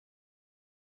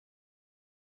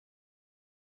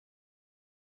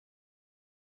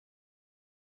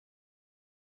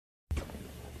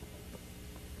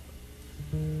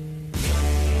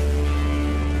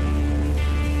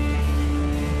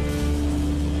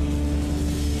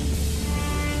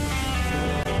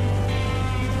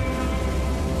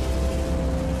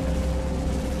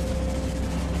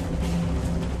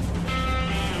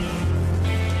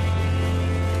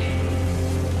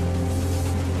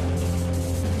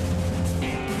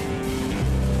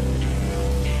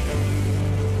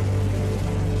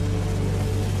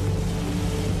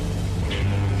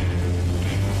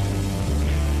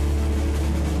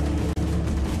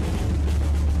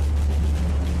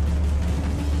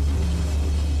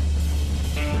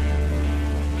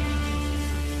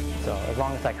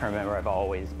long as I can remember, I've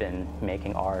always been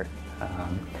making art. I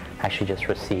actually just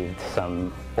received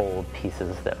some old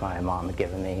pieces that my mom had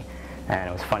given me, and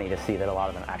it was funny to see that a lot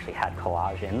of them actually had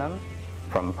collage in them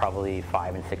from probably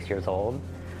 5 and 6 years old.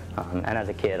 And as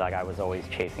a kid, like, I was always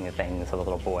chasing the things as a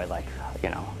little boy, like, you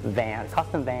know,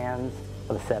 custom vans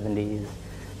of the 70s,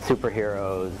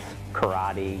 superheroes,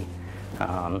 karate,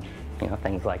 you know,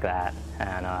 things like that.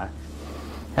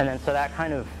 And then so that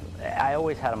kind of, I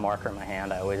always had a marker in my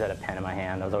hand, I always had a pen in my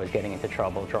hand, I was always getting into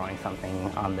trouble drawing something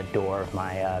on the door of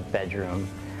my bedroom.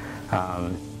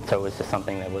 So it was just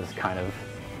something that was kind of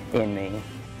in me.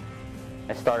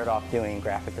 I started off doing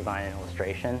graphic design and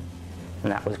illustration,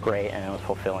 and that was great, and it was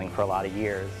fulfilling for a lot of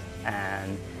years.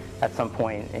 And at some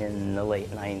point in the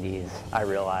late 90s, I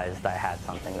realized I had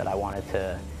something that I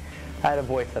had a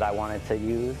voice that I wanted to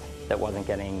use that wasn't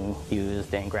getting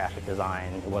used in graphic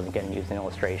design, it wasn't getting used in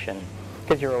illustration,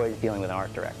 because you're always dealing with an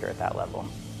art director at that level.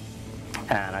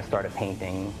 And I started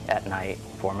painting at night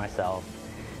for myself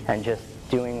and just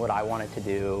doing what I wanted to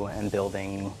do and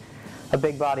building a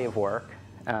big body of work.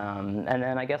 And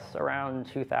then I guess around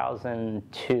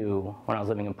 2002, when I was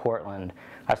living in Portland,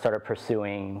 I started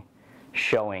pursuing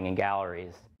showing in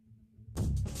galleries.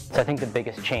 So I think the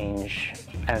biggest change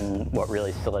and what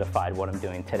really solidified what I'm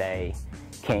doing today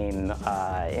came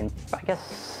in, I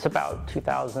guess, about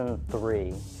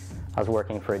 2003. I was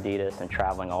working for Adidas and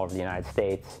traveling all over the United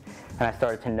States, and I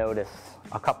started to notice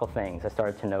a couple things. I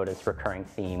started to notice recurring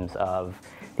themes of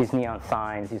these neon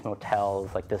signs, these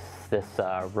motels, like this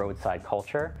roadside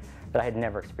culture that I had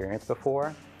never experienced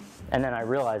before. And then I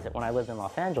realized that when I lived in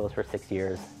Los Angeles for 6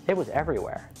 years, it was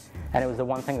everywhere. And it was the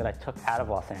one thing that I took out of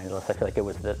Los Angeles. I feel like it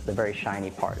was the very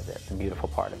shiny part of it, the beautiful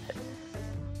part of it.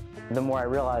 The more I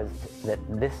realized that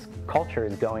this culture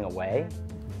is going away,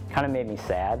 kind of made me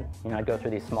sad. You know, I'd go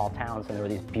through these small towns and there were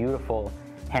these beautiful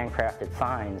handcrafted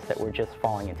signs that were just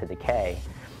falling into decay.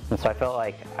 And so I felt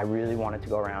like I really wanted to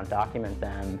go around, document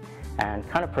them, and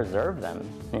kind of preserve them,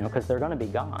 you know, because they're going to be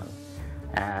gone.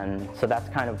 And so that's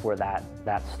kind of where that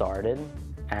started.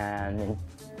 And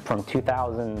from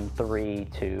 2003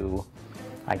 to,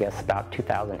 I guess, about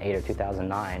 2008 or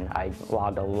 2009, I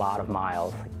logged a lot of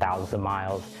miles, like thousands of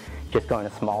miles, just going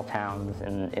to small towns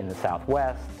in the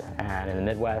Southwest and in the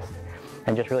Midwest,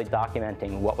 and just really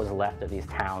documenting what was left of these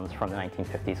towns from the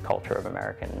 1950s culture of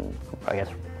American, I guess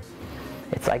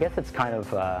it's kind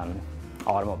of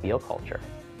automobile culture.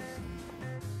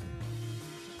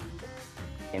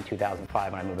 In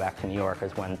 2005, when I moved back to New York,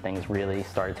 is when things really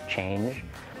started to change.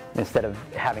 Instead of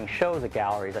having shows at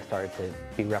galleries, I started to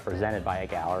be represented by a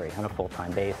gallery on a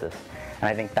full-time basis. And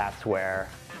I think that's where,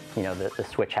 you know, the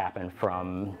switch happened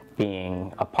from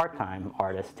being a part-time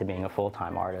artist to being a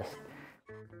full-time artist.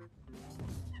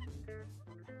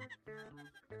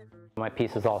 My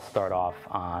pieces all start off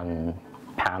on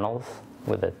panels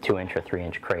with a 2-inch or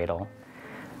 3-inch cradle.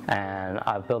 And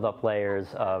I build up layers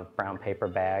of brown paper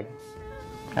bag,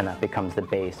 and that becomes the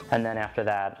base. And then after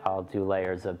that, I'll do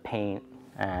layers of paint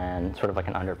and sort of like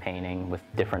an underpainting with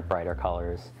different brighter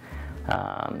colors.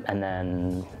 And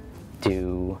then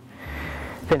do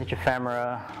vintage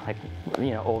ephemera, like,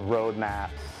 you know, old road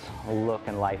maps, Look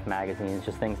and Life magazines,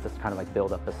 just things to kind of like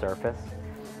build up the surface.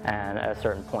 And at a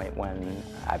certain point when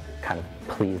I've kind of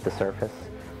pleased the surface,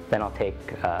 then I'll take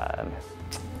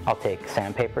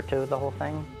sandpaper to the whole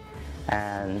thing,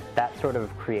 and that sort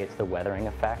of creates the weathering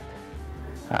effect.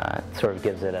 It sort of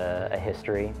gives it a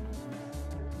history.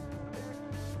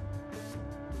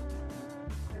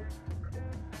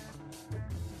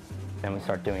 Then we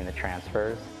start doing the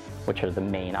transfers, which are the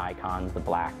main icons, the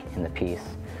black in the piece.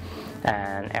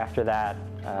 And after that,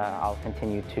 I'll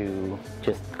continue to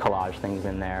just collage things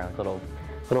in there, little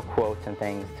quotes and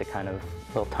things to kind of,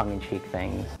 little tongue-in-cheek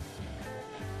things.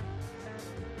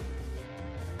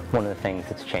 One of the things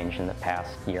that's changed in the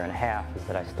past year and a half is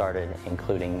that I started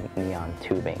including neon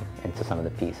tubing into some of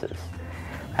the pieces.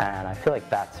 And I feel like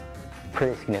that's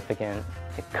pretty significant.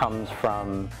 It comes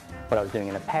from what I was doing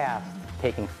in the past,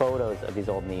 taking photos of these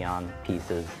old neon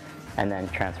pieces and then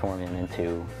transforming them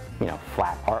into, you know,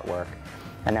 flat artwork.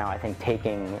 And now I think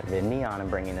taking the neon and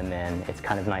bringing them in, it's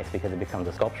kind of nice because it becomes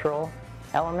a sculptural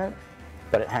element,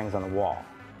 but it hangs on the wall.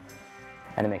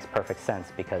 And it makes perfect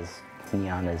sense because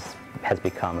neon has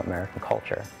become American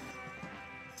culture.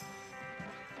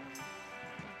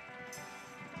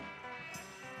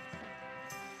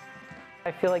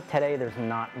 I feel like today there's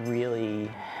not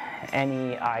really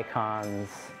any icons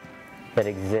that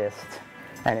exist,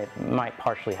 and it might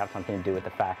partially have something to do with the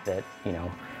fact that, you know,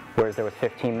 whereas there was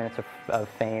 15 minutes of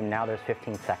fame, now there's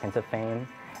 15 seconds of fame.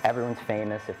 Everyone's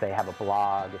famous if they have a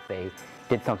blog, if they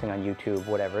did something on YouTube,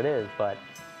 whatever it is, but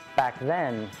back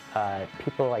then,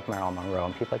 people like Marilyn Monroe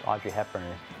and people like Audrey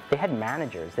Hepburn, they had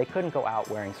managers. They couldn't go out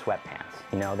wearing sweatpants.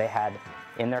 You know, they had,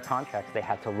 in their contracts, they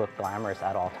had to look glamorous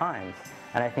at all times.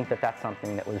 And I think that that's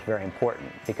something that was very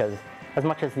important, because as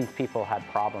much as these people had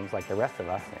problems like the rest of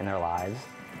us in their lives,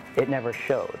 it never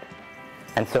showed.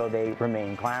 And so they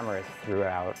remained glamorous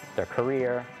throughout their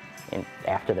career,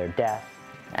 after their death,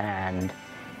 and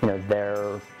you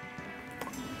know,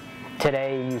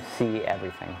 today you see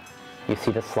everything. You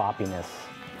see the sloppiness,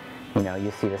 you know,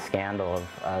 you see the scandal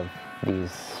of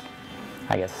these,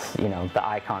 I guess, you know, the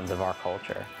icons of our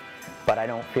culture. But I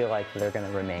don't feel like they're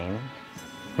going to remain.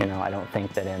 You know, I don't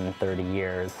think that in 30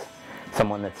 years,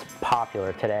 someone that's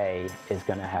popular today is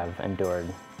going to have endured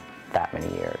that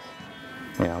many years.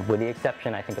 You know, with the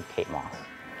exception, I think, of Kate Moss.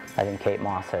 I think Kate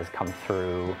Moss has come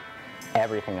through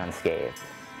everything unscathed,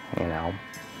 you know,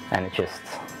 and it just,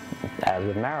 as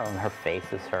with Marilyn, her face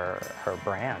is her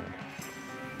brand.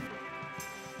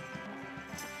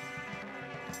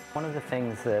 One of the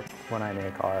things that when I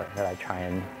make art that I try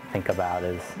and think about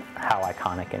is how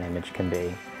iconic an image can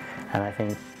be. And I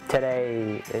think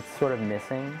today it's sort of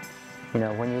missing. You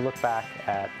know, when you look back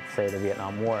at, say, the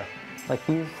Vietnam War, like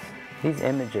these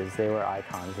images, they were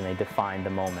icons and they defined the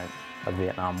moment of the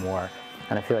Vietnam War.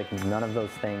 And I feel like none of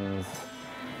those things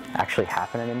actually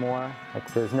happen anymore.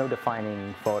 Like, there's no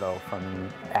defining photo from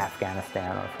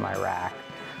Afghanistan or from Iraq.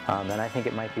 And I think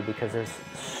it might be because there's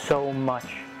so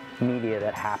much media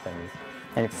that happens,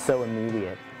 and it's so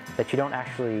immediate that you don't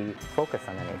actually focus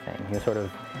on anything. You're sort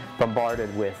of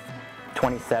bombarded with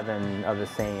 27 of the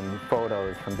same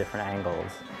photos from different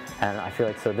angles. And I feel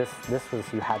like, so this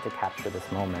was, you had to capture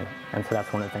this moment. And so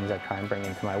that's one of the things I try and bring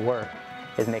into my work,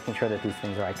 is making sure that these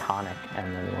things are iconic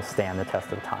and then will stand the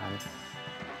test of time.